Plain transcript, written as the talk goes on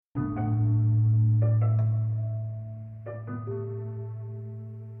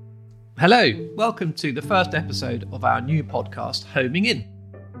Hello, welcome to the first episode of our new podcast, Homing In.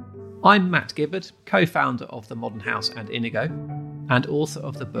 I'm Matt Gibbard, co-founder of The Modern House and Inigo, and author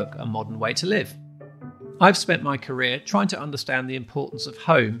of the book A Modern Way to Live. I've spent my career trying to understand the importance of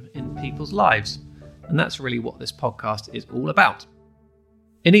home in people's lives, and that's really what this podcast is all about.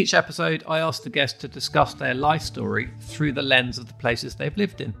 In each episode, I ask the guest to discuss their life story through the lens of the places they've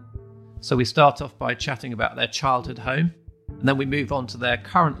lived in. So we start off by chatting about their childhood home, and then we move on to their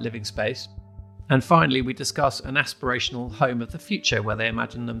current living space. And finally, we discuss an aspirational home of the future where they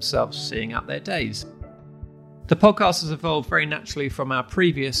imagine themselves seeing out their days. The podcast has evolved very naturally from our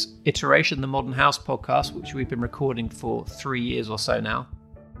previous iteration, the Modern House podcast, which we've been recording for 3 years or so now.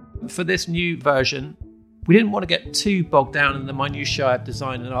 For this new version, we didn't want to get too bogged down in the minutiae of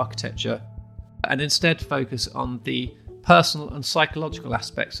design and architecture, and instead focus on the personal and psychological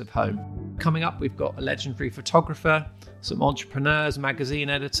aspects of home. Coming up, we've got a legendary photographer, some entrepreneurs, magazine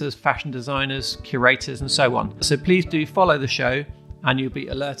editors, fashion designers, curators, and so on. So please do follow the show and you'll be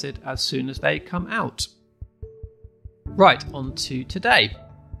alerted as soon as they come out. Right, on to today.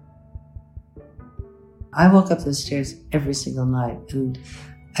 I walk up those stairs every single night, and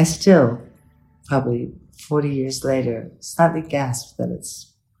I still, probably 40 years later, slightly gasp that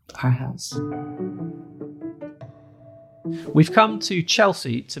it's our house. We've come to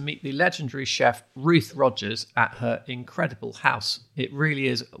Chelsea to meet the legendary chef Ruth Rogers at her incredible house. It really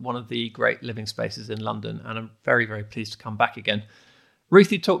is one of the great living spaces in London, and I'm very, very pleased to come back again.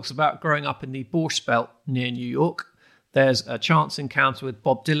 Ruthie talks about growing up in the Borscht Belt near New York. There's a chance encounter with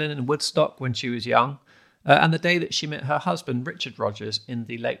Bob Dylan in Woodstock when she was young, and the day that she met her husband, Richard Rogers, in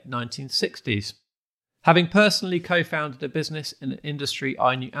the late 1960s. Having personally co-founded a business in an industry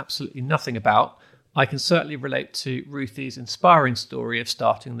I knew absolutely nothing about, I can certainly relate to Ruthie's inspiring story of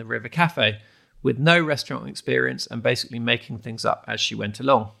starting the River Cafe with no restaurant experience and basically making things up as she went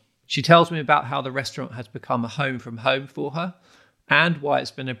along. She tells me about how the restaurant has become a home from home for her and why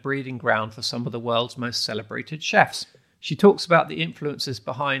it's been a breeding ground for some of the world's most celebrated chefs. She talks about the influences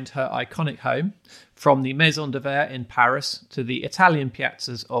behind her iconic home, from the Maison de Verre in Paris to the Italian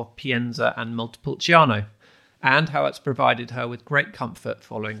piazzas of Pienza and Montepulciano, and how it's provided her with great comfort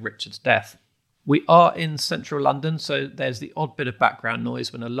following Richard's death. We are in central London, so there's the odd bit of background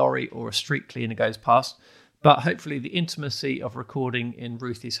noise when a lorry or a street cleaner goes past, but hopefully the intimacy of recording in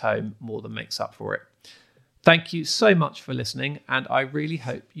Ruthie's home more than makes up for it. Thank you so much for listening, and I really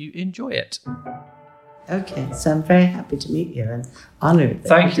hope you enjoy it. Okay, so I'm very happy to meet you and honoured.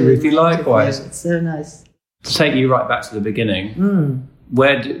 Thank you, Ruthie. Likewise. It's so nice. To take you right back to the beginning,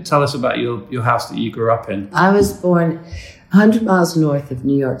 tell us about your house that you grew up in. I was born 100 miles north of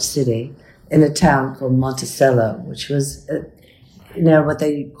New York City in a town called Monticello, which was, what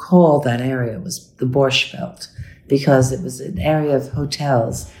they called that area was the Borscht Belt, because it was an area of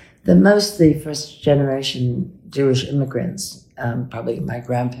hotels that mostly first-generation Jewish immigrants, probably my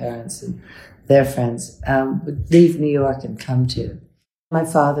grandparents and their friends, would leave New York and come to. My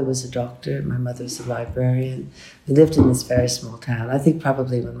father was a doctor, my mother was a librarian. We lived in this very small town. I think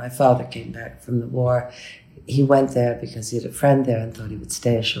probably when my father came back from the war, he went there because he had a friend there and thought he would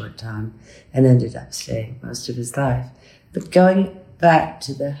stay a short time, and ended up staying most of his life. But going back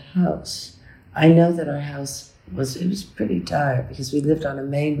to the house, I know that our house was pretty dire because we lived on a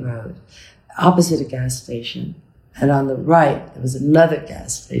main road opposite a gas station. And on the right, there was another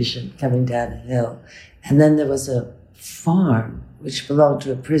gas station coming down a hill. And then there was a farm which belonged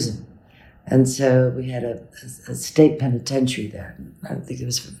to a prison. And so we had a state penitentiary there. I don't think it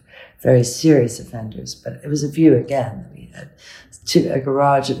was for very serious offenders, but it was a view again. We had a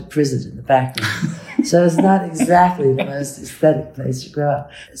garage and a prison in the background. So it's not exactly the most aesthetic place to grow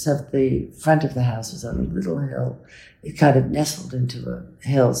up. So the front of the house was on a little hill. It kind of nestled into a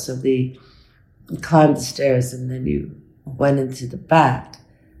hill. So you climbed the stairs and then you went into the back,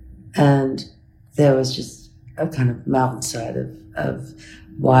 and there was just a kind of mountainside of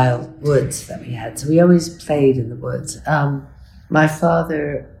wild woods that we had. So we always played in the woods. My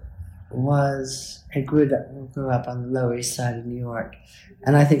father grew up on the Lower East Side of New York,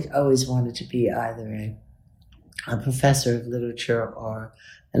 and I think always wanted to be either a professor of literature or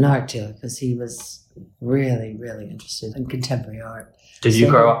an art dealer, because he was really, really interested in contemporary art. Did you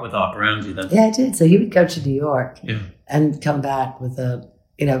grow up with art around you then? Yeah, I did. So he would go to New York and come back with a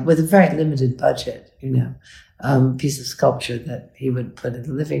very limited budget, piece of sculpture that he would put in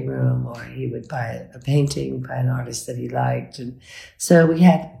the living room, or he would buy a painting by an artist that he liked. And so we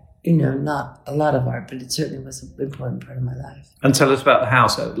had, not a lot of art, but it certainly was an important part of my life. And tell us about the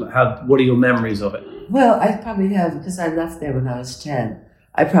house. What are your memories of it? Well, I probably have, because I left there when I was 10,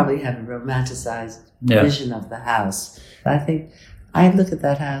 I probably have a romanticized vision of the house. I think I look at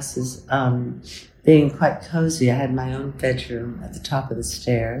that house as being quite cozy. I had my own bedroom at the top of the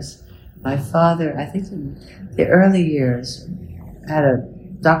stairs. My father, I think in the early years, had a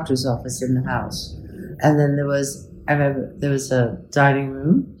doctor's office in the house. And then I remember there was a dining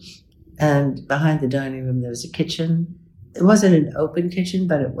room, and behind the dining room there was a kitchen. It wasn't an open kitchen,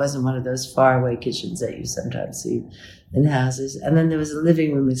 but it wasn't one of those faraway kitchens that you sometimes see in houses. And then there was a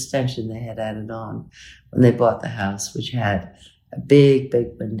living room extension they had added on when they bought the house, which had a big, big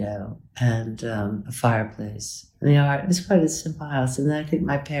window and a fireplace. And it was quite a simple house. And then I think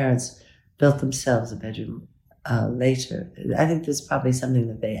my parents built themselves a bedroom later. I think there's probably something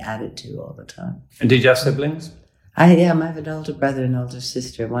that they added to all the time. And did you have siblings? I have an older brother and older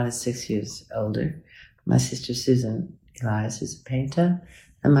sister. One is 6 years older. My sister Susan Elias, who's a painter,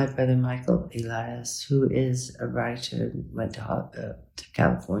 and my brother Michael Elias, who is a writer and went to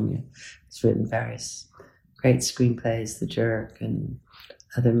California. He's written various great screenplays, The Jerk and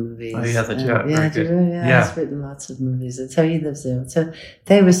other movies. Oh, yeah, The Jerk. He's written lots of movies. And so he lives there. So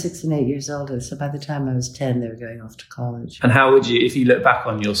they were 6 and 8 years older. So by the time I was 10, they were going off to college. And how would you, if you look back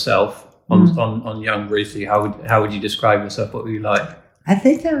on yourself, on young Ruthie, how would you describe yourself? What were you like? I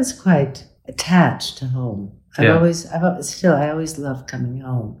think I was quite attached to home. I always love coming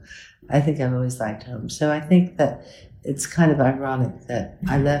home. I think I've always liked home. So I think that it's kind of ironic that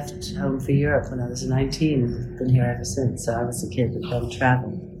I left home for Europe when I was 19 and have been here ever since. So I was a kid that don't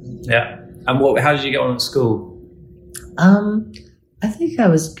travel. Yeah. And how did you get on at school? I think I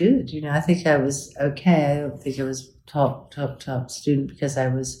was good. I think I was okay. I don't think I was top student because I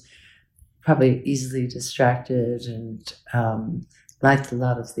was probably easily distracted and liked a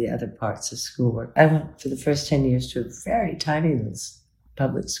lot of the other parts of schoolwork. I went for the first 10 years to a very tiny little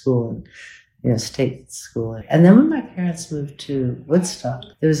public school and, state school. And then when my parents moved to Woodstock,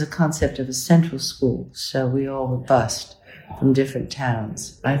 there was a concept of a central school. So we all were bused from different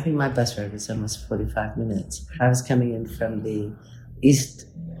towns. I think my bus ride was almost 45 minutes. I was coming in from the east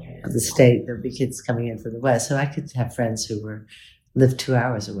of the state. There'd be kids coming in from the west. So I could have friends who lived 2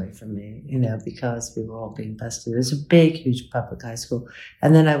 hours away from me, because we were all being busted. It was a big, huge public high school.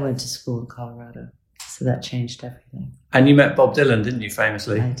 And then I went to school in Colorado. So that changed everything. And you met Bob Dylan, didn't you,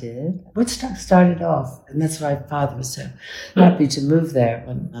 famously? I did. Woodstock started off, and that's why my father was so happy to move there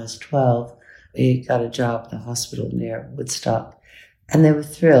when I was 12. He got a job at the hospital near Woodstock. And they were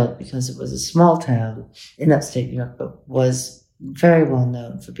thrilled because it was a small town in upstate New York, but was very well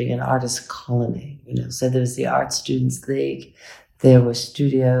known for being an artist colony. So there was the Art Students League. There were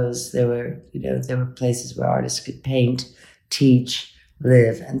studios. There were places where artists could paint, teach,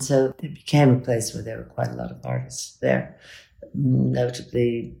 live. And so it became a place where there were quite a lot of artists there,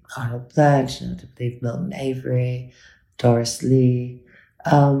 notably Arnold Blanche, notably Milton Avery, Doris Lee,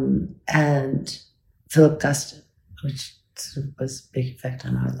 and Philip Guston, which sort of was a big effect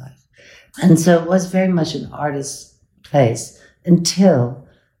on our life. And so it was very much an artist's place until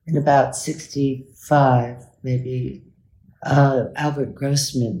in about 65, maybe, Albert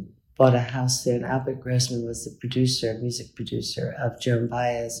Grossman bought a house there, and Albert Grossman was the music producer of Joan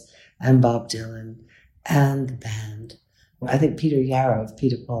Baez and Bob Dylan and the band. I think Peter Yarrow of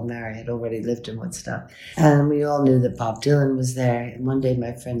Peter, Paul, Mary had already lived in Woodstock. And we all knew that Bob Dylan was there. And one day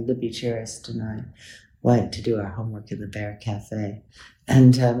my friend Libby Churist and I went to do our homework in the Bear Cafe.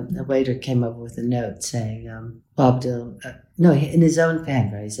 And the waiter came over with a note saying, Bob Dylan, in his own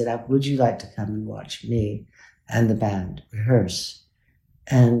fanfare, he said, would you like to come and watch me and the band rehearse?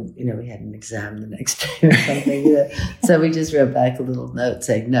 And, we had an exam the next day or something. So we just wrote back a little note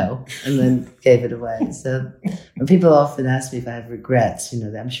saying no, and then gave it away. So when people often ask me if I have regrets,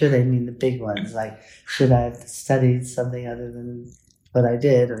 I'm sure they mean the big ones, like should I have studied something other than what I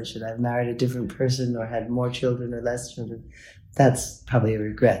did, or should I have married a different person, or had more children or less children? That's probably a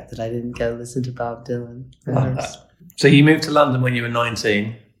regret that I didn't go listen to Bob Dylan. So you moved to London when you were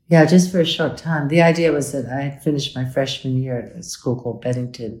 19? Yeah, just for a short time. The idea was that I had finished my freshman year at a school called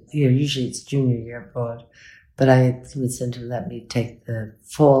Bennington. Usually it's junior year abroad, but I had convinced them to let me take the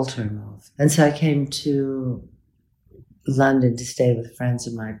fall term off. And so I came to London to stay with friends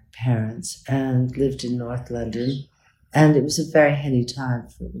of my parents and lived in North London. And it was a very heady time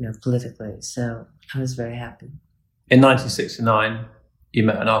for, politically. So I was very happy. In 1969, you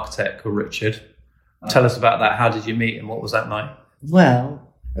met an architect called Richard. Tell us about that. How did you meet and what was that like? Well,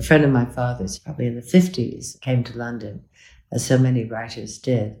 a friend of my father's, probably in the 50s, came to London, as so many writers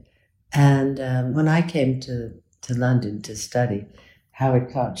did. And when I came to London to study, Howard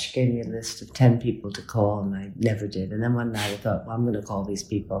Koch gave me a list of 10 people to call, and I never did. And then one night I thought, well, I'm going to call these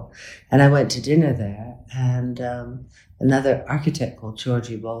people. And I went to dinner there, and another architect called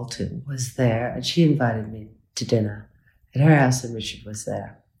Georgie Walton was there, and she invited me to dinner. at her house, and Richard was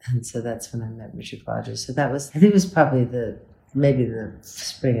there. And so that's when I met Richard Rogers. So that was, I think it was probably maybe the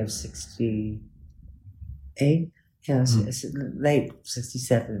spring of 68. It's late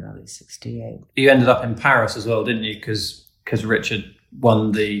 67, early 68. You ended up in Paris as well, didn't you? Because Richard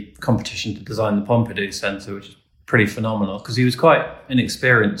won the competition to design the Pompidou Centre, which is pretty phenomenal, because he was quite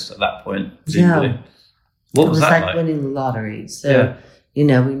inexperienced at that point, presumably. Yeah. What was that like? Winning the lottery. So, we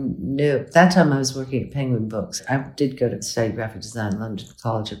knew, at that time I was working at Penguin Books. I did go to study graphic design at London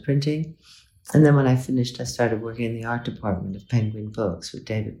College of Printing. And then when I finished, I started working in the art department of Penguin Books with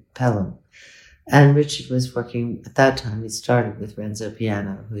David Pelham. And Richard was working, at that time, he started with Renzo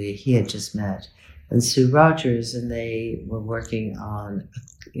Piano, who he had just met, and Sue Rogers, and they were working on,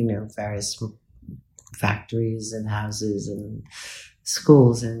 various factories and houses and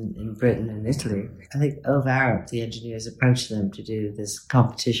schools in Britain and Italy. I think Ove Arup, the engineers, approached them to do this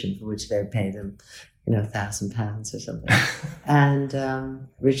competition for which they paid them, £1,000 or something. And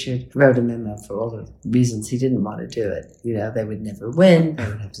Richard wrote a memo for all the reasons he didn't want to do it. They would never win. They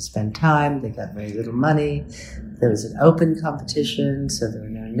would have to spend time. They got very little money. There was an open competition, so there were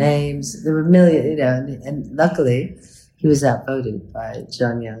no names. There were millions, and luckily he was outvoted by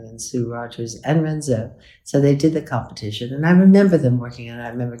John Young and Sue Rogers and Renzo. So they did the competition, and I remember them working on it. I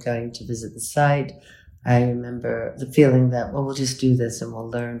remember going to visit the site. I remember the feeling that, we'll just do this and we'll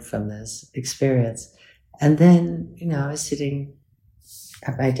learn from this experience. And then, I was sitting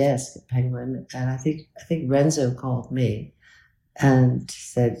at my desk at Penguin, and I think Renzo called me and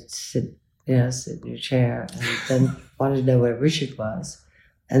said, sit in your chair, and then wanted to know where Richard was.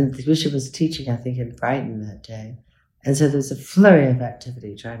 And Richard was teaching, I think, in Brighton that day. And so there was a flurry of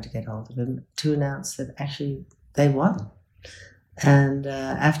activity trying to get hold of him to announce that actually they won. And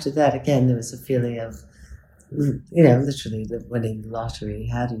after that, again, there was a feeling of, literally the winning lottery.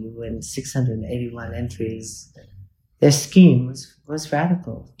 How do you win 681 entries? Their scheme was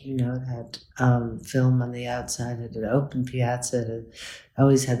radical. It had film on the outside, it had an open piazza, it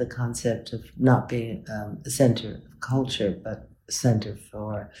always had the concept of not being a center of culture, but a center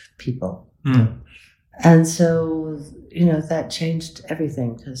for people. Mm. And so, that changed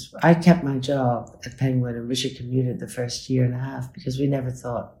everything, because I kept my job at Penguin, and Richard commuted the first year and a half because we never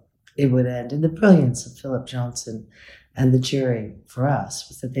thought it would end. And the brilliance of Philip Johnson and the jury for us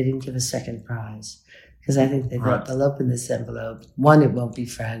was that they didn't give a second prize, because I think they thought, they'll open this envelope. 1, it won't be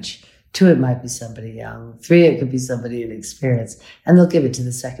French. 2, it might be somebody young. 3, it could be somebody inexperienced. And they'll give it to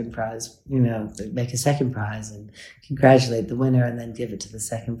the second prize, make a second prize and congratulate the winner and then give it to the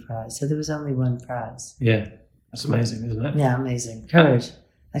second prize. So there was only 1 prize. Yeah. That's amazing, isn't it? Yeah, amazing. Courage.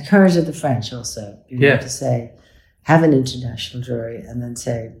 The courage of the French also. To say, have an international jury and then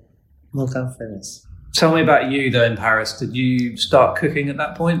say, we'll go for this. Tell me about you, though, in Paris. Did you start cooking at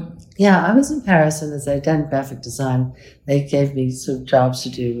that point? Yeah, I was in Paris, and as I'd done graphic design, they gave me some jobs to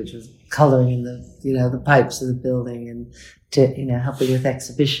do, which was coloring in the pipes of the building, and helping with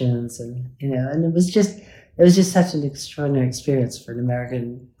exhibitions, and it was just such an extraordinary experience for an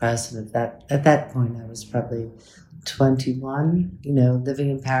American person at that point. I was probably 21, living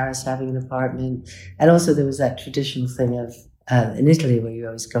in Paris, having an apartment, and also there was that traditional thing of in Italy where you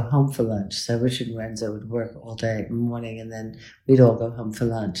always go home for lunch. So Richard and Renzo would work all day in the morning, and then we'd all go home for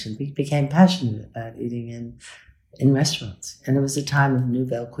lunch, and we became passionate about eating in restaurants. And it was a time of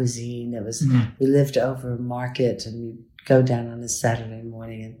nouvelle cuisine. We lived over a market, and we'd go down on a Saturday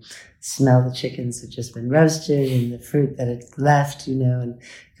morning and smell the chickens that had just been roasted and the fruit that had left, and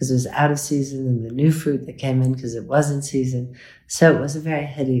because it was out of season, and the new fruit that came in because it was in season. So it was a very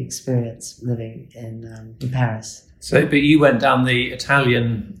heady experience living in Paris. So, but you went down the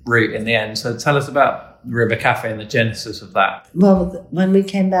Italian route in the end. So tell us about River Cafe and the genesis of that. Well, when we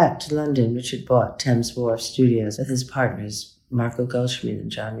came back to London, Richard bought Thames Wharf Studios with his partners, Marco Goldschmidt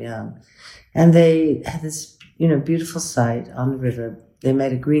and John Young. And they had this, beautiful site on the river. They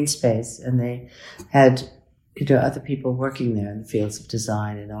made a green space, and they had, other people working there in the fields of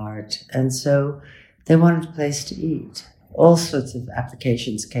design and art. And so they wanted a place to eat. All sorts of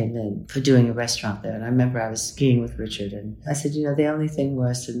applications came in for doing a restaurant there. And I remember I was skiing with Richard, and I said, the only thing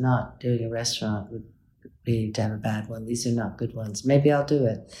worse than not doing a restaurant would be to have a bad one. These are not good ones. Maybe I'll do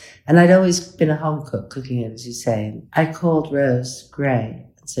it. And I'd always been a home cook, cooking it, as you say. And I called Rose Gray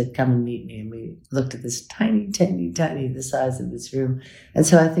and said, come and meet me. And we looked at this tiny, the size of this room. And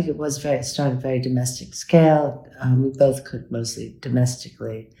so I think it started very domestic scale. We both cooked mostly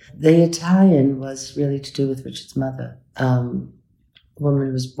domestically. The Italian was really to do with Richard's mother. A woman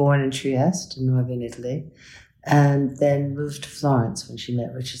who was born in Trieste in northern Italy, and then moved to Florence when she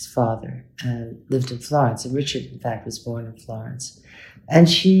met Richard's father and lived in Florence. And Richard, in fact, was born in Florence. And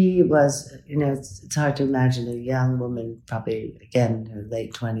she was, it's hard to imagine a young woman, probably, again, in her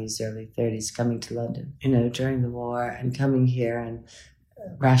late 20s, early 30s, coming to London, during the war and coming here and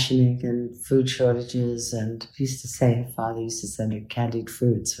rationing and food shortages. And she used to say her father used to send her candied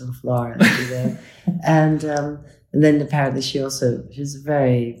fruits from Florida. And then apparently she was a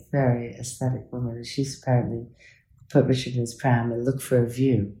very, very aesthetic woman. And she's apparently put Richard in his pram and looked for a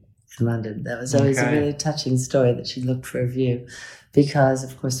view in London. That was always a really touching story, that she looked for a view, because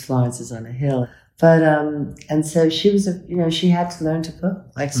of course Florence is on a hill. But and so she was she had to learn to cook,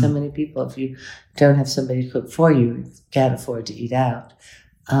 like so many people. If you don't have somebody to cook for you, you can't afford to eat out,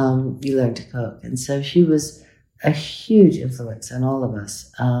 you learn to cook. And so she was a huge influence on all of us.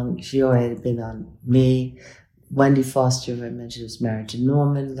 She already had been on me. Wendy Foster, who I mentioned, was married to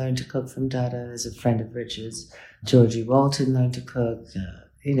Norman, learned to cook from Dada as a friend of Richard's. Georgie Walton learned to cook.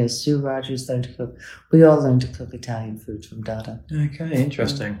 Sue Rogers learned to cook. We all learned to cook Italian food from Dada. Okay,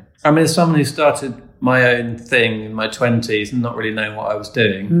 interesting. I mean, as someone who started my own thing in my 20s and not really knowing what I was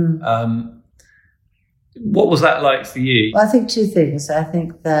doing, what was that like for you? Well, I think two things. I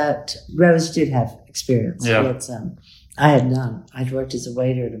think that Rose did have experience. Yeah. She had some. I had none. I'd worked as a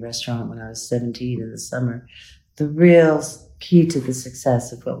waiter at a restaurant when I was 17 in the summer. The real key to the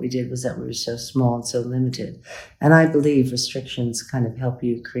success of what we did was that we were so small and so limited. And I believe restrictions kind of help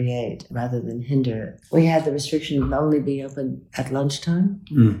you create rather than hinder it. We had the restriction of only being open at lunchtime,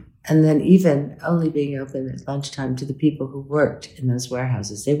 and then even only being open at lunchtime to the people who worked in those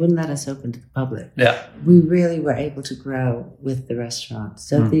warehouses. They wouldn't let us open to the public. Yeah. We really were able to grow with the restaurant.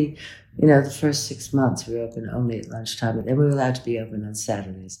 So the first 6 months we were open only at lunchtime, and then we were allowed to be open on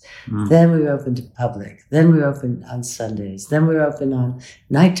Saturdays. Then we were open to public. Then we were open on Sundays. Then we were open on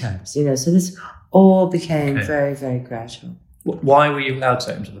night times. So this all became very, very gradual. Why were you allowed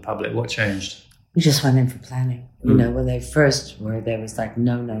to open to the public? What changed? We just went in for planning. When they first were, there was like,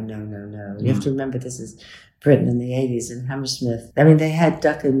 no. You have to remember, this is Britain in the 80s, and Hammersmith. I mean, they had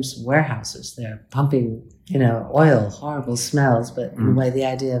Duckham's warehouses there, pumping, oil, horrible smells. But in a way, the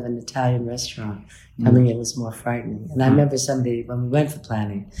idea of an Italian restaurant coming in was more frightening. And I remember somebody, when we went for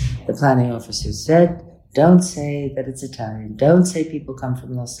planning, the planning officer said, don't say that it's Italian. Don't say people come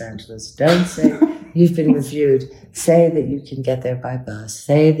from Los Angeles. Don't say you've been reviewed. Say that you can get there by bus.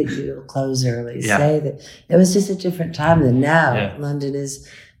 Say that you'll close early. Yeah. Say that it was just a different time than now. Yeah. London is,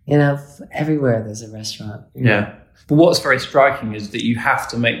 everywhere there's a restaurant. Yeah. But what's very striking is that you have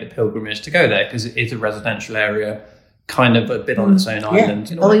to make the pilgrimage to go there, because it is a residential area, kind of a bit on its own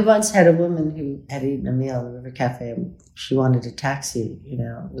island. Well, we once had a woman who had eaten a meal at the River Cafe, and she wanted a taxi.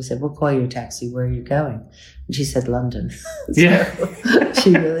 We said, we'll call you a taxi. Where are you going? And she said, London. She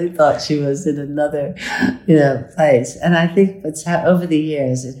really thought she was in another, place. And I think over the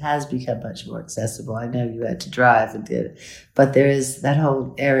years, it has become much more accessible. I know you had to drive and did it, but that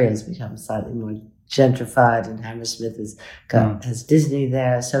whole area has become slightly more gentrified, and Hammersmith has Disney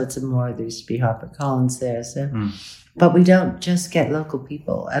there, so there used to be HarperCollins there. So, but we don't just get local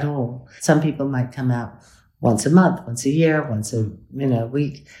people at all. Some people might come out once a month, once a year, once a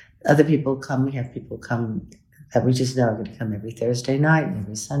week. Other people come. We have people come that we just know are going to come every Thursday night and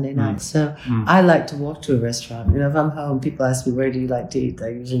every Sunday night. So I like to walk to a restaurant. If I'm home, people ask me, where do you like to eat? I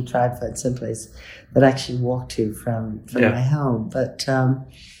usually try to find someplace that I actually walk to from my home. But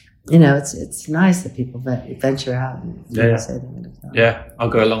it's nice that people venture out and say they're going to come. Yeah, I'll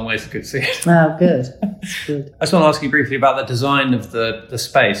go a long way to go see it. Oh, good. That's good. I just want to ask you briefly about the design of the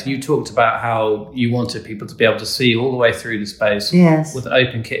space. You talked about how you wanted people to be able to see all the way through the space with an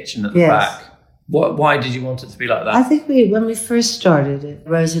open kitchen at the back. Why did you want it to be like that? I think when we first started it,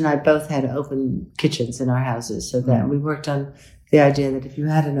 Rose and I both had open kitchens in our houses, so that we worked on the idea that if you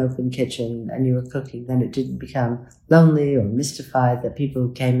had an open kitchen and you were cooking, then it didn't become lonely or mystified, that people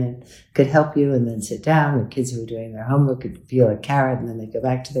who came in could help you and then sit down, or kids who were doing their homework could peel a carrot and then they go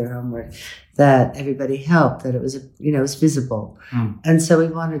back to their homework, that everybody helped, that it was, it was visible. And so we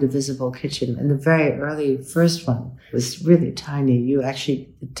wanted a visible kitchen. And the very early first one was really tiny. The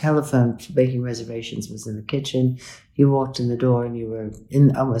telephone for making reservations was in the kitchen. You walked in the door and you were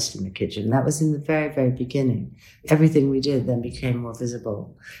almost in the kitchen. That was in the very, very beginning. Everything we did then became more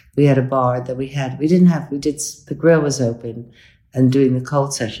visible. We had a bar that the grill was open and doing the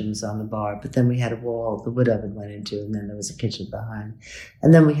cold sessions on the bar, but then we had a wall the wood oven went into, and then there was a kitchen behind.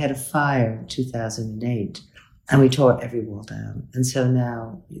 And then we had a fire in 2008, and we tore every wall down. And so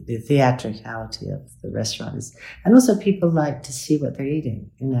now the theatricality of the restaurant is, and also people like to see what they're eating.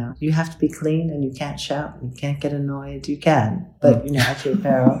 You have to be clean, and you can't shout, you can't get annoyed. You can, but at your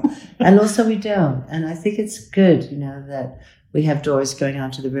peril. And also we don't. And I think it's good, that we have doors going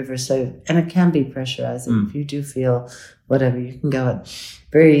onto the river. So, and it can be pressurizing if you do feel whatever. You can go and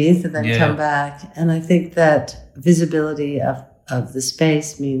breathe and then come back. And I think that visibility of the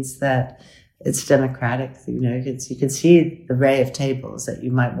space means that it's democratic. You know, you can see the array of tables that you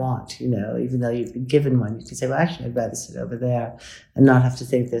might want, you know, even though you've been given one. You can say, well, actually, I'd rather sit over there and not have to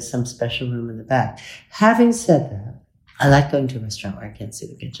think there's some special room in the back. Having said that, I like going to a restaurant where I can't see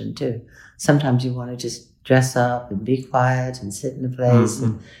the kitchen too. Sometimes you want to just dress up and be quiet and sit in a place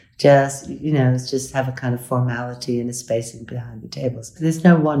and just, you know, just have a kind of formality and a spacing behind the tables. There's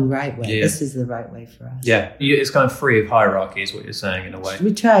no one right way. Yeah. This is the right way for us. Yeah, it's kind of free of hierarchy is what you're saying in a way.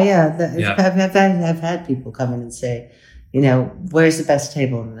 We try, I've had people come in and say, you know, where's the best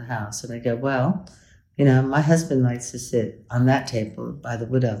table in the house? And I go, well, you know, my husband likes to sit on that table by the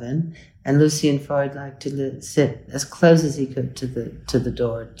wood oven, and Lucy and Freud liked to sit as close as he could to the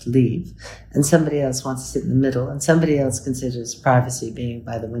door to leave. And somebody else wants to sit in the middle, and somebody else considers privacy being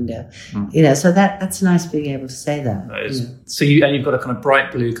by the window. You know, so that's nice being able to say that. You know. So you've got a kind of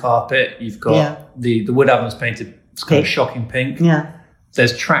bright blue carpet. You've got the wood oven's painted. It's kind of shocking pink. Yeah.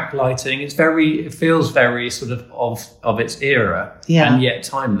 There's track lighting. It feels very sort of its era, and yet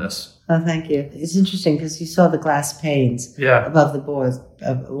timeless. Oh, thank you. It's interesting because you saw the glass panes above the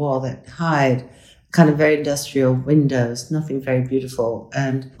wall that hide kind of very industrial windows, nothing very beautiful.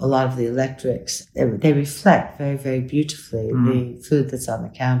 And a lot of the electrics, they reflect very, very beautifully the food that's on the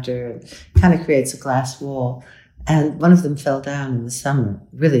counter, and kind of creates a glass wall. And one of them fell down in the summer,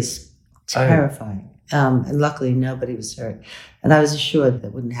 really terrifying. And luckily nobody was hurt. And I was assured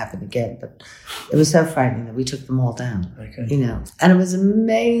that wouldn't happen again, but it was so frightening that we took them all down, you know. And it was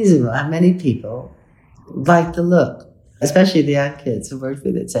amazing how many people liked the look, especially the young kids who worked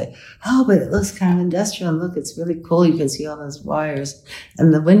with it, say, oh, but it looks kind of industrial. And look, it's really cool. You can see all those wires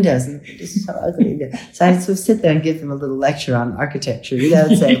and the windows, and it's so ugly. So I sort of sit there and give them a little lecture on architecture, you know,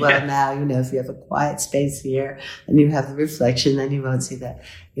 and say, well, now, you know, if you have a quiet space here and you have the reflection, then you won't see that.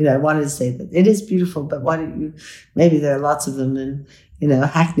 You know, I wanted to say that it is beautiful, but why don't you, maybe there are lots of them in, you know,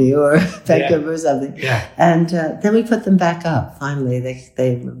 Hackney or Vancouver or something. Yeah. And then we put them back up. Finally,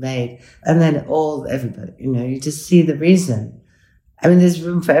 they were made. And then everybody, you know, you just see the reason. I mean, there's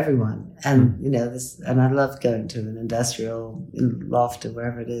room for everyone. And, you know, and I love going to an industrial loft or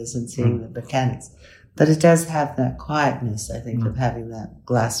wherever it is and seeing the mechanics. But it does have that quietness, I think, of having that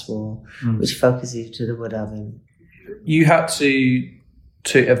glass wall, which focuses you to the wood oven. You had to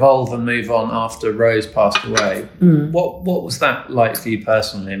evolve and move on after Rose passed away. What was that like for you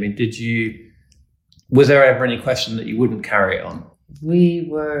personally? I mean, was there ever any question that you wouldn't carry it on? We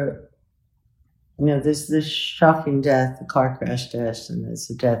were, you know, there's this shocking death, the car crash death, and there's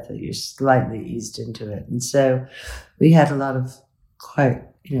a death that you're slightly eased into it. And so we had a lot of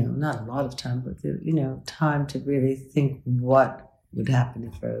not a lot of time, but, you know, time to really think what would happen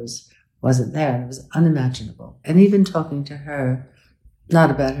if Rose wasn't there. And it was unimaginable. And even talking to her, not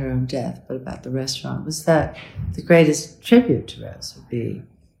about her own death, but about the restaurant, was that the greatest tribute to Rose would be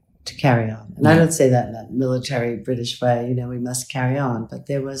to carry on. And I don't say that in that military British way, you know, we must carry on. But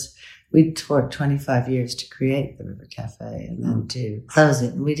we worked 25 years to create the River Cafe and then to close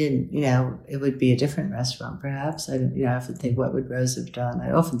it. And we didn't, you know, it would be a different restaurant perhaps. I often think, what would Rose have done?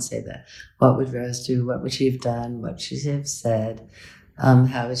 I often say that. What would Rose do? What would she have done? What would she have said?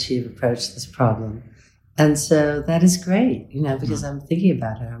 How would she have approached this problem? And so that is great, you know, because I'm thinking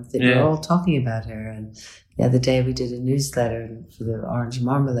about her. We're all talking about her. And the other day we did a newsletter for the Orange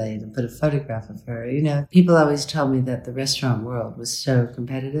Marmalade and put a photograph of her. You know, people always told me that the restaurant world was so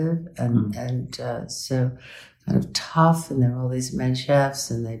competitive and so kind of tough. And there were all these men chefs,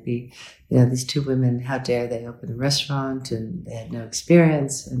 and they'd be, you know, these two women, how dare they open a restaurant, and they had no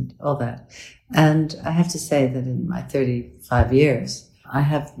experience and all that. And I have to say that in my 35 years, I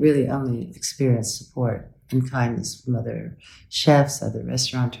have really only experienced support and kindness from other chefs, other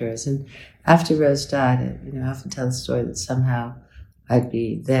restaurateurs. And after Rose died, you know, I often tell the story that somehow I'd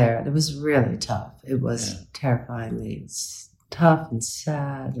be there. And it was really tough. It was terrifyingly tough and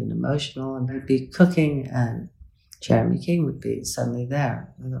sad and emotional. And I'd be cooking, and Jeremy King would be suddenly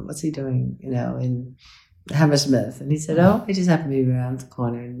there. I thought, what's he doing, you know, in Hammersmith? And he said, oh, I just happened to be around the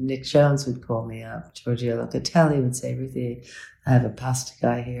corner. And Nick Jones would call me up. Giorgio Locatelli would say, Ruthie, I have a pasta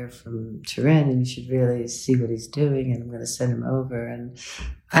guy here from Turin, and you should really see what he's doing, and I'm going to send him over. And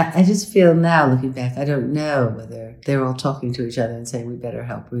I just feel now, looking back, I don't know whether they're all talking to each other and saying, we better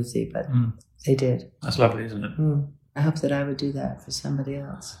help Ruthie, but they did. That's lovely, isn't it? I hope that I would do that for somebody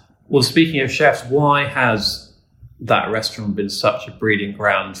else. Well, speaking of chefs, why has that restaurant been such a breeding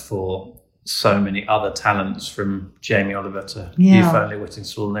ground for so many other talents, from Jamie Oliver to Hugh Fearnley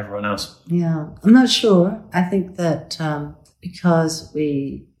Whittingstall and everyone else? Yeah, I'm not sure. I think that because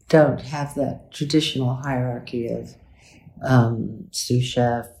we don't have that traditional hierarchy of sous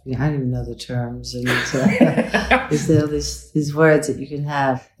chef. I don't even know the terms. And there's all these words that you can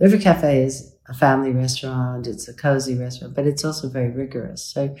have. The River Cafe is a family restaurant. It's a cozy restaurant, but it's also very rigorous.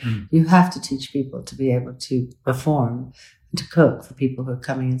 So you have to teach people to be able to perform and to cook for people who are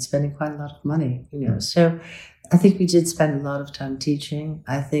coming and spending quite a lot of money, So I think we did spend a lot of time teaching.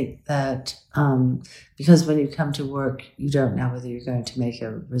 I think that because when you come to work, you don't know whether you're going to make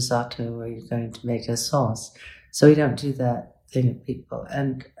a risotto or you're going to make a sauce. So we don't do that thing of people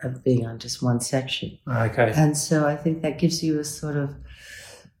and of being on just one section. Okay. And so I think that gives you a sort of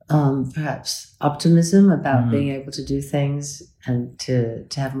perhaps optimism about being able to do things and to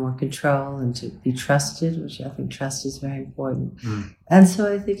have more control and to be trusted, which I think trust is very important. And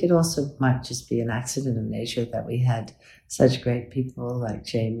so I think it also might just be an accident of nature that we had such great people like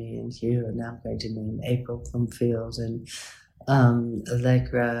Jamie and you, and now I'm going to name April Plumfield and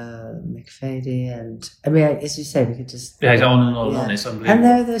Allegra McFady, and I mean, as you say, we could just on and on. It's unbelievable. And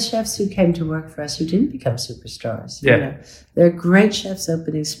there are the chefs who came to work for us who didn't become superstars. Yeah, there are great chefs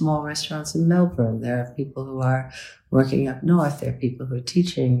opening small restaurants in Melbourne. There are people who are working up north. There are people who are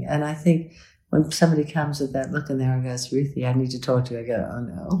teaching, and I think when somebody comes with that look in there and goes, "Ruthie, I need to talk to you," I go, "Oh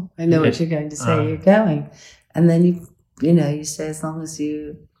no, I know what you're going to say. You're going," and then you say, as long as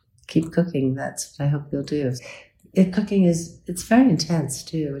you keep cooking, that's what I hope you'll do. Cooking it's very intense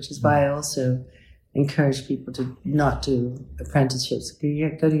too, which is why I also encourage people to not do apprenticeships.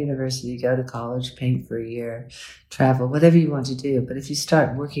 You go to university, go to college, paint for a year, travel, whatever you want to do. But if you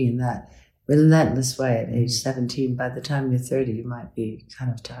start working in that relentless way at age 17, by the time you're 30, you might be kind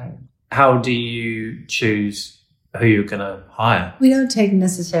of tired. How do you choose who you're going to hire? We don't take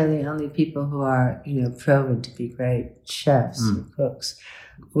necessarily only people who are, proven to be great chefs or cooks.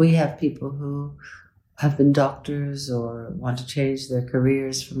 We have people who have been doctors or want to change their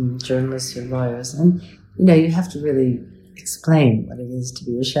careers from journalists or lawyers. And, you have to really explain what it is to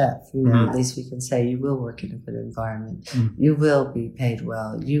be a chef. At least we can say you will work in a good environment. You will be paid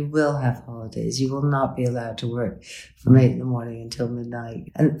well. You will have holidays. You will not be allowed to work from 8 a.m. until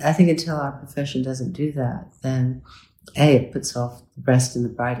midnight. And I think until our profession doesn't do that, then it puts off the best and the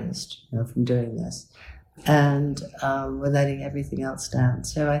brightest, from doing this. And we're letting everything else down.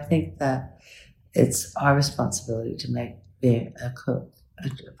 So I think that it's our responsibility to make being a cook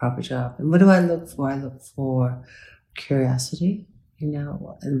a proper job. And what do I look for? I look for curiosity,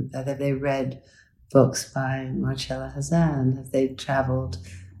 and have they read books by Marcella Hazan? Have they traveled?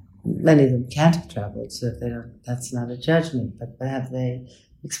 Many of them can't have traveled, so if they don't, that's not a judgment, but have they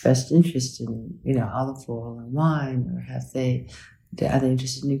expressed interest in, olive oil or wine, or are they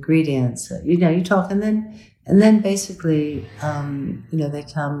interested in ingredients? You talk, and then basically, they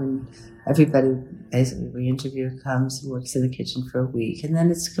come and everybody, basically, we interview, comes and works in the kitchen for a week. And then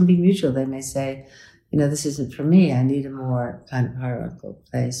it can be mutual. They may say, this isn't for me. I need a more kind of hierarchical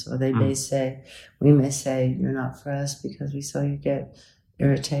place. Or we may say, you're not for us because we saw you get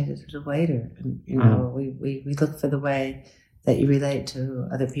irritated at a waiter. And, we look for the way that you relate to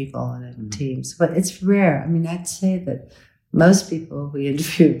other people in a team. But it's rare. I mean, I'd say that most people we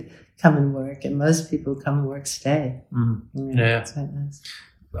interviewed come and work, and most people come and work stay. It's quite nice.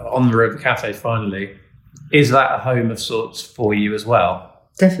 On the River Cafe, finally, is that a home of sorts for you as well?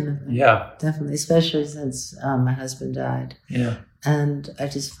 Definitely. Yeah. Definitely, especially since my husband died. Yeah. And I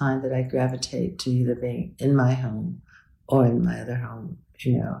just find that I gravitate to either being in my home or in my other home.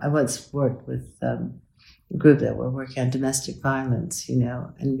 I once worked with a group that were working on domestic violence,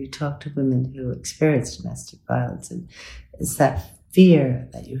 and we talked to women who experienced domestic violence. And it's that fear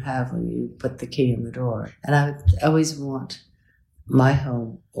that you have when you put the key in the door. And I would always want my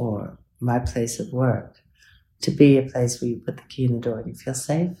home or my place of work to be a place where you put the key in the door and you feel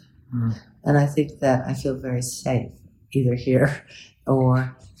safe. And I think that I feel very safe either here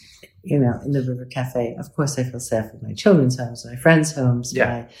or, in the River Cafe. Of course, I feel safe in my children's homes, my friends' homes,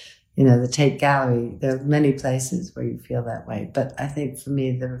 the Tate Gallery. There are many places where you feel that way. But I think for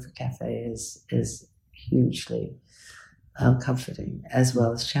me, the River Cafe is hugely comforting as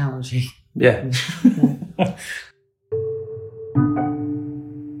well as challenging. Yeah.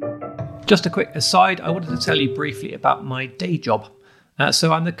 Just a quick aside, I wanted to tell you briefly about my day job.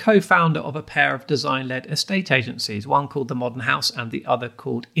 So I'm the co-founder of a pair of design-led estate agencies, one called The Modern House and the other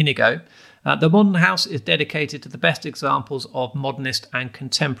called Inigo. The Modern House is dedicated to the best examples of modernist and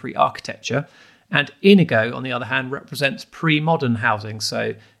contemporary architecture, and Inigo, on the other hand, represents pre-modern housing,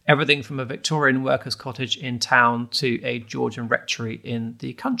 so everything from a Victorian workers' cottage in town to a Georgian rectory in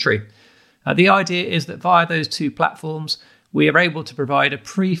the country. The idea is that via those two platforms, we are able to provide a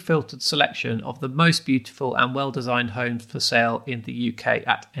pre-filtered selection of the most beautiful and well-designed homes for sale in the UK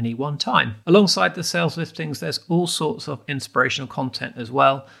at any one time. Alongside the sales listings, there's all sorts of inspirational content as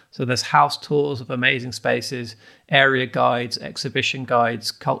well. So there's house tours of amazing spaces, area guides, exhibition guides,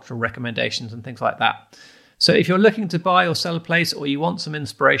 cultural recommendations, and things like that. So if you're looking to buy or sell a place, or you want some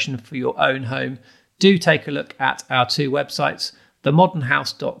inspiration for your own home, do take a look at our two websites,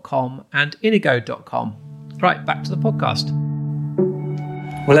 themodernhouse.com and inigo.com. Right, back to the podcast.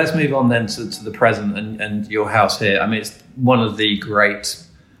 Well, let's move on then to the present and your house here. I mean, it's one of the great,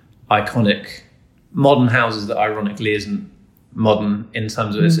 iconic modern houses that ironically isn't modern in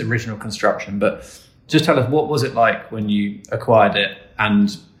terms of its original construction. But just tell us, what was it like when you acquired it?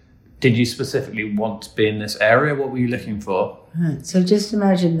 And did you specifically want to be in this area? What were you looking for? Right. So just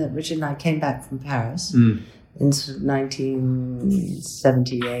imagine that Richard and I came back from Paris in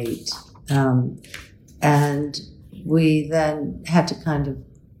 1978. And we then had to kind of,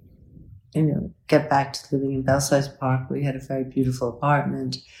 get back to living in Belsize Park. We had a very beautiful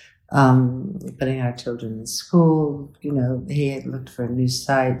apartment, putting our children in school. He had looked for a new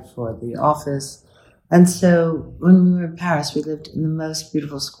site for the office. And so when we were in Paris, we lived in the most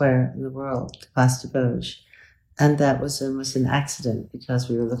beautiful square in the world, the Place de Vosges. And that was almost an accident because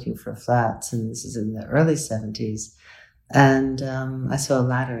we were looking for flats, and this is in the early 70s. And I saw a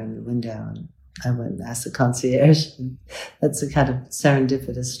ladder in the window, and I went and asked the concierge. That's a kind of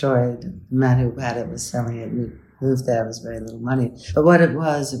serendipitous story. The man who had it was selling it and moved there. It was very little money. But what it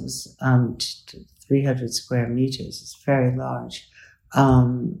was 300 square meters. It's very large.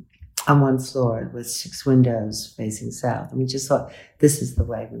 On one floor with 6 windows facing south. And we just thought, this is the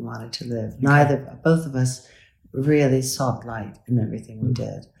way we wanted to live. Both of us really sought light in everything we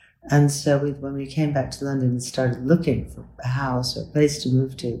did. And so when we came back to London and started looking for a house or a place to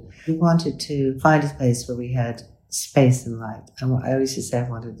move to, we wanted to find a place where we had space and light. And I always used to say I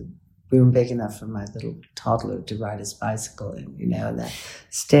wanted a room big enough for my little toddler to ride his bicycle in, and the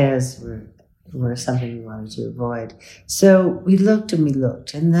stairs were something we wanted to avoid. So we looked.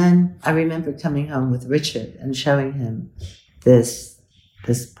 And then I remember coming home with Richard and showing him this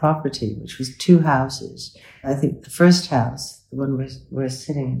property, which was 2 houses. I think the first house, the one we're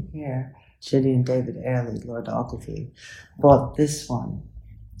sitting here, Ginny and David Airlie, Lord Ogilvy, bought this one.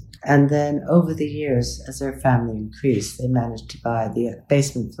 And then over the years, as their family increased, they managed to buy the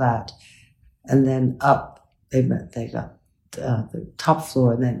basement flat. And then up, they got the top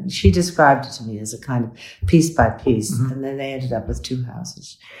floor. And then she described it to me as a kind of piece by piece. Mm-hmm. And then they ended up with 2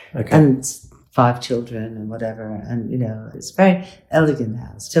 houses. Okay. And 5 children and whatever. And, it's a very elegant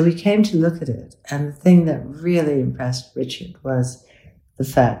house. So we came to look at it. And the thing that really impressed Richard was the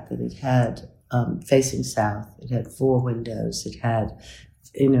fact that it had facing south. It had 4 windows. It had,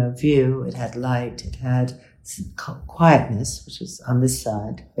 view. It had light. It had quietness, which was on this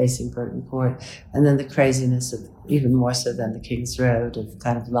side, facing Burton Court. And then the craziness of, even more so than the King's Road, of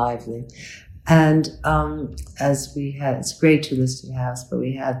kind of lively. And as we had, it's a grade 2 listed house, but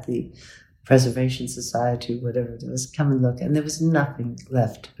we had the Preservation Society, whatever it was, come and look, and there was nothing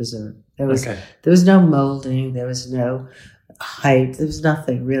left to preserve. There was no molding, there was no height, there was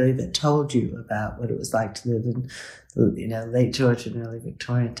nothing really that told you about what it was like to live in, late Georgian, early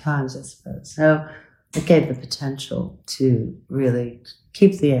Victorian times, I suppose. So it gave the potential to really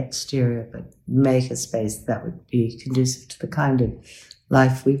keep the exterior, but make a space that would be conducive to the kind of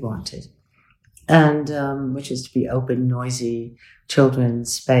life we wanted, and which is to be open, noisy,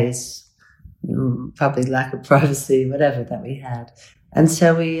 children's space. Probably lack of privacy, whatever that we had. And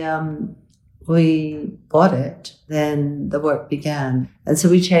so we bought it, then the work began. And so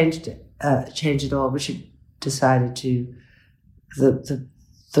we changed it all. Richard decided the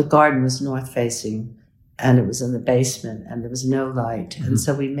garden was north facing, and it was in the basement, and there was no light. Mm-hmm. And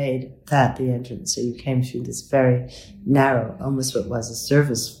so we made that the entrance. So you came through this very narrow, almost what was a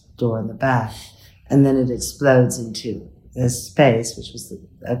service door in the back. And then it explodes into this space, which was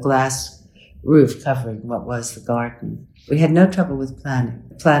a glass roof covering what was the garden. We had no trouble with planning.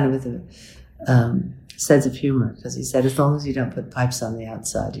 Planning with a sense of humor, because he said, as long as you don't put pipes on the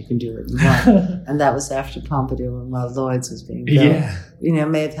outside, you can do what you want. And that was after Pompidou and while Lloyd's was being built. Yeah. It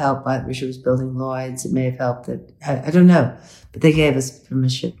may have helped, but Richard was building Lloyd's. It may have helped that, I don't know, but they gave us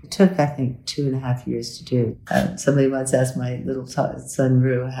permission. It took, I think, 2.5 years to do. Somebody once asked my little son,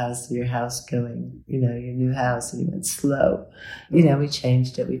 Rue, how's your house going? Your new house. And he went, slow. We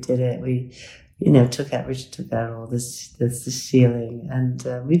changed it. We did it. Richard took out all this ceiling, and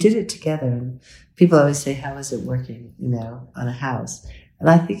we did it together. And people always say, how is it working, on a house? And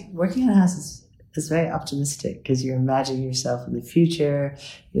I think working on a house it's very optimistic because you're imagining yourself in the future.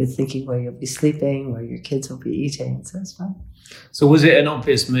 You're thinking where you'll be sleeping, where your kids will be eating. So it's fun. So was it an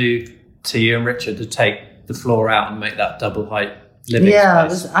obvious move to you and Richard to take the floor out and make that double height living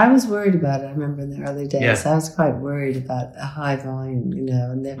space? I was worried about it. I remember in the early days, Yeah. I was quite worried about a high volume,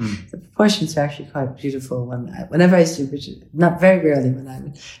 and the proportions are actually quite beautiful. Whenever I used to, Richard, not very rarely,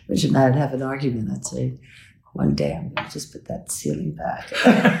 Richard and I would have an argument, I'd say, one day I'm going to just put that ceiling back.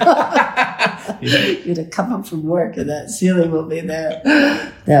 You're going to come up from work and that ceiling will be there.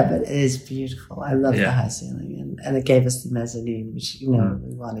 Yeah, but it is beautiful. I love the high ceiling, and it gave us the mezzanine, which we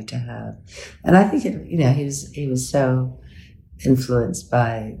wanted to have. And I think he was so influenced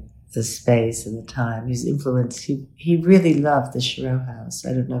by the space and the time. He was influenced. He really loved the Chirot House.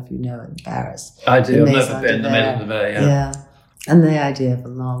 I don't know if you know it in Paris. I do. I've never been. The Maison de Verre. Yeah. And the idea of a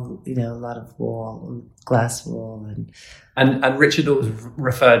long, a lot of glass wall, and Richard always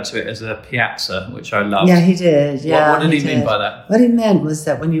referred to it as a piazza, which I loved. Yeah, he did. Yeah, what did he mean by that? What he meant was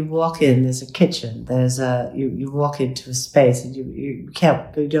that when you walk in, there's a kitchen. You walk into a space, and you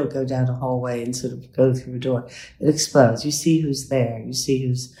don't go down a hallway and sort of go through a door. It explodes. You see who's there. You see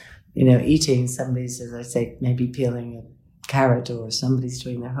who's eating. Somebody's, as I say, maybe peeling a carrot, or somebody's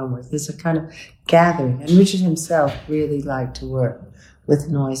doing their homework. There's a kind of gathering, and Richard himself really liked to work with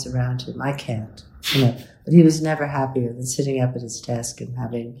noise around him. I can't, but he was never happier than sitting up at his desk and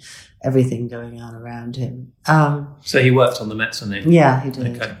having everything going on around him. So he worked on the mezzanine. Yeah, he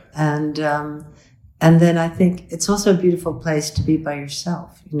did. Okay. And then I think it's also a beautiful place to be by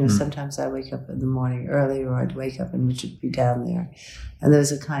yourself. Sometimes I wake up in the morning early, or I'd wake up and Richard would be down there, and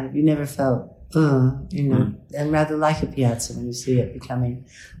there's a kind of, you never felt and rather like a piazza when you see it becoming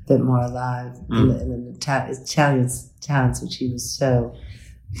a bit more alive in the Italian towns, which he was so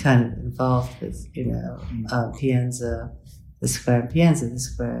kind of involved with, Pienza, the square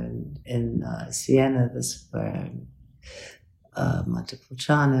in Siena, the square in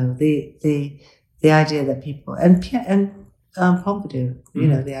Montepulciano, the idea that people, and Pompidou,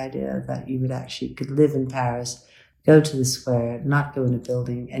 the idea that you could live in Paris, go to the square, not go in a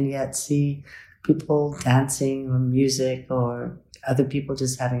building, and yet see people dancing or music or other people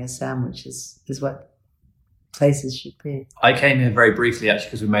just having a sandwich is what places should be. I came here very briefly, actually,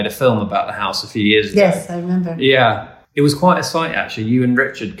 because we made a film about the house a few years ago. Yes, I remember. Yeah. It was quite a sight, actually, you and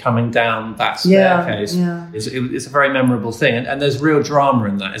Richard coming down that staircase. Yeah. It's a very memorable thing. And there's real drama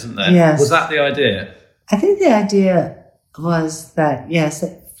in that, isn't there? Yes. Was that the idea? I think the idea was that, yes,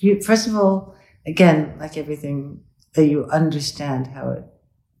 first of all, again, like everything, that you understand how it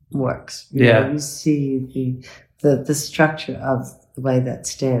works. You see the structure of the way that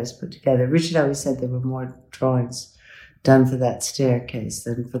stair is put together. Richard always said there were more drawings done for that staircase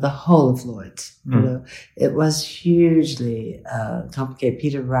than for the whole of Lloyd's. It was hugely complicated.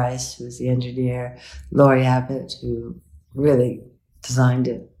 Peter Rice, who was the engineer, Laurie Abbott, who really designed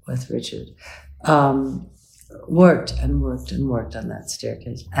it with Richard, worked on that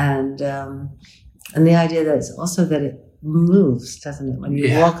staircase. And the idea that it's also that it moves, doesn't it? When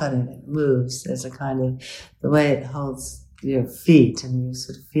you walk on it, it moves. There's a kind of, the way it holds your feet, and you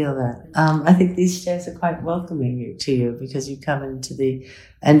sort of feel that. I think these stairs are quite welcoming to you, because you come into the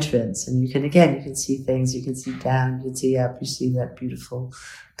entrance and you can see things, you can see down, you can see up, you see that beautiful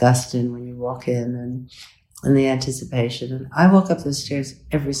Guston when you walk in, and the anticipation. And I walk up those stairs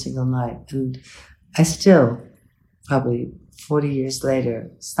every single night, and I still, probably 40 years later,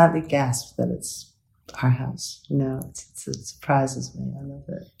 slightly gasp that it's our house. It surprises me. I love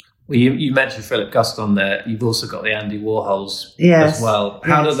it. Well, you mentioned Philip Guston there. You've also got the Andy Warhols as well.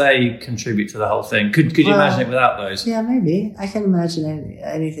 How do they contribute to the whole thing? Could you imagine it without those? Yeah, maybe. I can imagine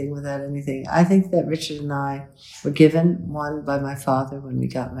anything without anything. I think that Richard and I were given one by my father when we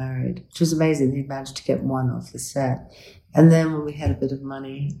got married, which was amazing. He managed to get one off the set. And then when we had a bit of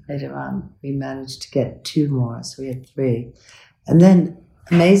money later on, we managed to get two more. So we had three. And then,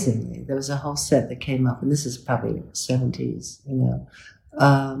 amazingly, there was a whole set that came up, and this is probably 70s,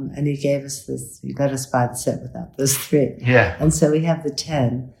 and he gave us this, he let us buy the set without those three. Yeah. And so we have the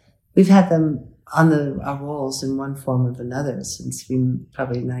 10. We've had them on our walls in one form or another since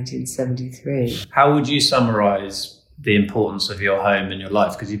probably 1973. How would you summarize the importance of your home in your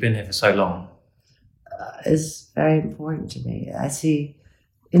life? Because you've been here for so long. It's very important to me. I see,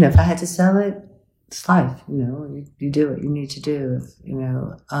 if I had to sell it, it's life, you do what you need to do,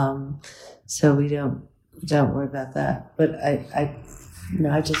 so we don't worry about that. But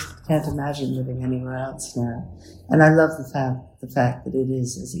I just can't imagine living anywhere else now. And I love the fact that it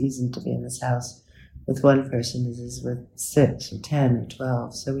is as easy to be in this house with one person as it is with 6 or 10 or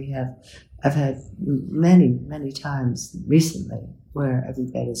 12. So I've had many, many times recently where every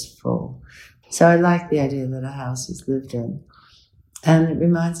bed is full. So I like the idea that a house is lived in. And it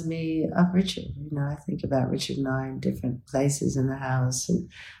reminds me of Richard. I think about Richard and I in different places in the house and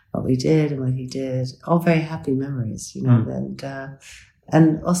what we did and what he did. All very happy memories,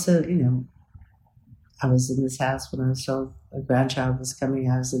 and also, I was in this house when I was told a grandchild was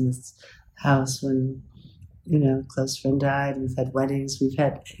coming. I was in this house when, a close friend died. We've had weddings. We've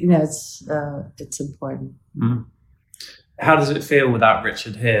had, it's important. Mm. How does it feel without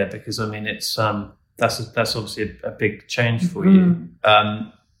Richard here? Because it's that's obviously a big change for you.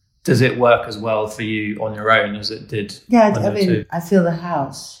 Does it work as well for you on your own as it did? Yeah, I feel the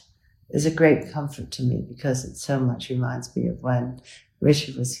house is a great comfort to me because it so much reminds me of when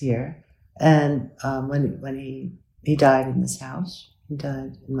Richard was here, and when he died in this house. He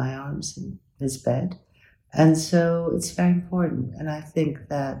died in my arms in his bed, and so it's very important. And I think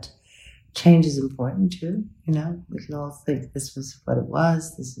that change is important too. We can all think this was what it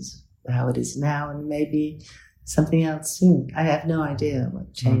was. This is how it is now, and maybe something else soon. I have no idea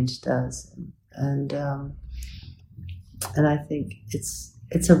what change does, and I think it's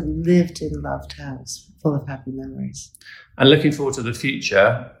a lived-in, loved house full of happy memories. And looking forward to the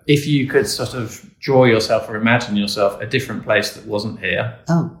future, if you could sort of draw yourself or imagine yourself a different place that wasn't here,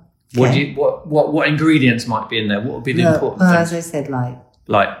 okay. what ingredients might be in there? What would be the important things? As I said,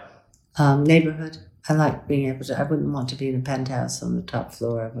 like neighborhood. I like being able to. I wouldn't want to be in a penthouse on the top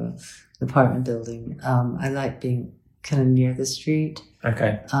floor of an apartment building. I like being kind of near the street.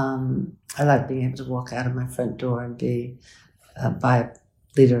 Okay. I like being able to walk out of my front door and be buy a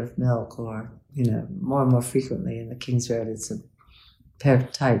liter of milk, or more and more frequently in the King's Road, it's a pair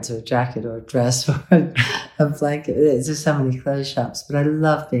of tights or a jacket or a dress or a blanket. There's just so many clothes shops, but I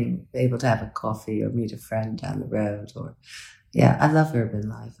love being able to have a coffee or meet a friend down the road. Yeah, I love urban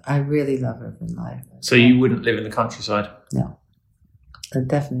life. I really love urban life. So you wouldn't live in the countryside? No, a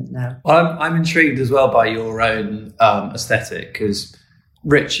definite no. I'm intrigued as well by your own aesthetic, because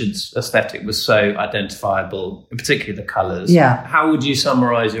Richard's aesthetic was so identifiable, and particularly the colours. Yeah. How would you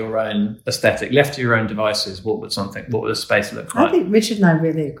summarise your own aesthetic? Left to your own devices, what would the space look like? I think Richard and I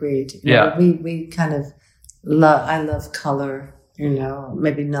really agreed. We kind of I love colour,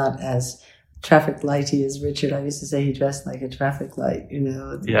 maybe not as traffic lighty as Richard. I used to say he dressed like a traffic light,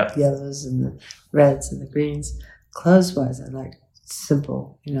 the yellows and the reds and the greens. Clothes-wise, I like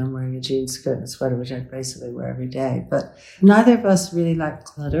simple. I'm wearing a jean skirt and a sweater, which I basically wear every day. But neither of us really like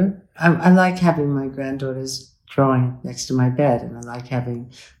clutter. I like having my granddaughter's drawing next to my bed, and I like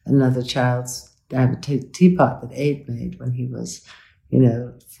having another child's. I have a teapot that Abe made when he was,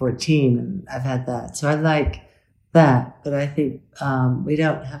 14, and I've had that. So I like that, but I think we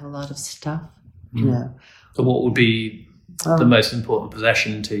don't have a lot of stuff, So what would be the most important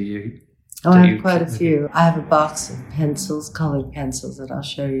possession to you? I have quite a few. I have a box of pencils, colored pencils, that I'll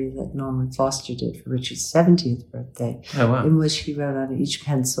show you that Norman Foster did for Richard's 70th birthday. Oh, wow. In which he wrote on each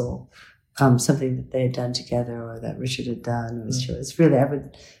pencil something that they had done together or that Richard had done. It's really,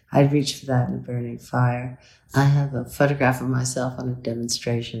 I'd reach for that in a burning fire. I have a photograph of myself on a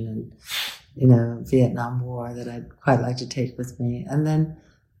demonstration in, Vietnam War that I'd quite like to take with me. And then,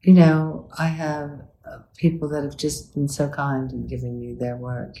 I have people that have just been so kind in giving me their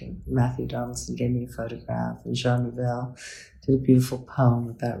work. And Matthew Donaldson gave me a photograph, and Jean Nouvel did a beautiful poem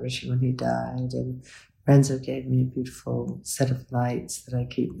about Richard when he died, and Renzo gave me a beautiful set of lights that I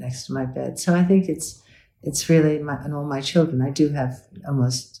keep next to my bed. So I think it's really and all my children. I do have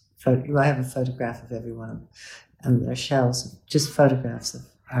I have a photograph of everyone, and their shelves of just photographs of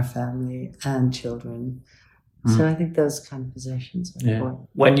our family and children. So I think those kind of possessions are important.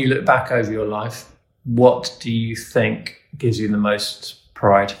 When you look back over your life, what do you think gives you the most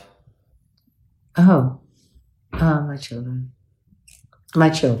pride? My children.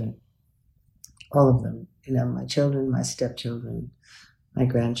 My children. All of them. My children, my stepchildren, my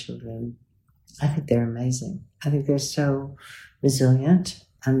grandchildren. I think they're amazing. I think they're so resilient,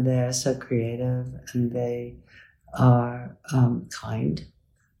 and they're so creative, and they are kind.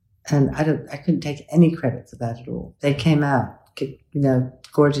 And I couldn't take any credit for that at all. They came out,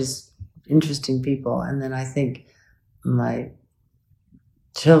 gorgeous, interesting people. And then I think my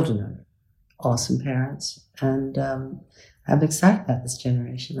children are awesome parents. And I'm excited about this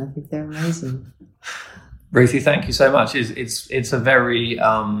generation. I think they're amazing. Ruthie, thank you so much. It's a very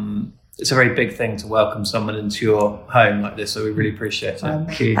big thing to welcome someone into your home like this. So we really appreciate it.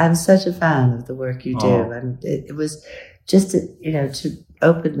 Thank you. I'm such a fan of the work you do. And it was just to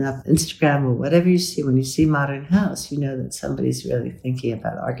open up Instagram or whatever you see. When you see Modern House, that somebody's really thinking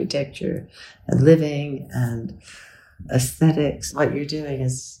about architecture and living and aesthetics. What you're doing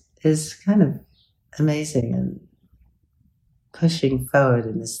is kind of amazing, and pushing forward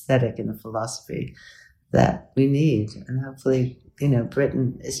an aesthetic and a philosophy that we need. And hopefully,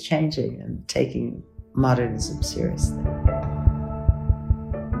 Britain is changing and taking modernism seriously.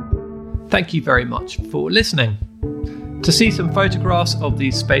 Thank you very much for listening. To see some photographs of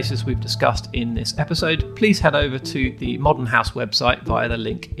these spaces we've discussed in this episode, please head over to the Modern House website via the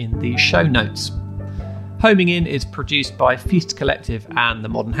link in the show notes. Homing In is produced by Feast Collective and the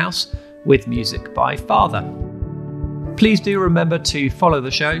Modern House, with music by Father. Please do remember to follow the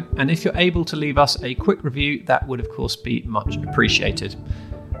show, and if you're able to leave us a quick review, that would of course be much appreciated.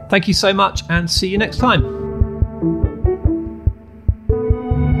 Thank you so much, and see you next time.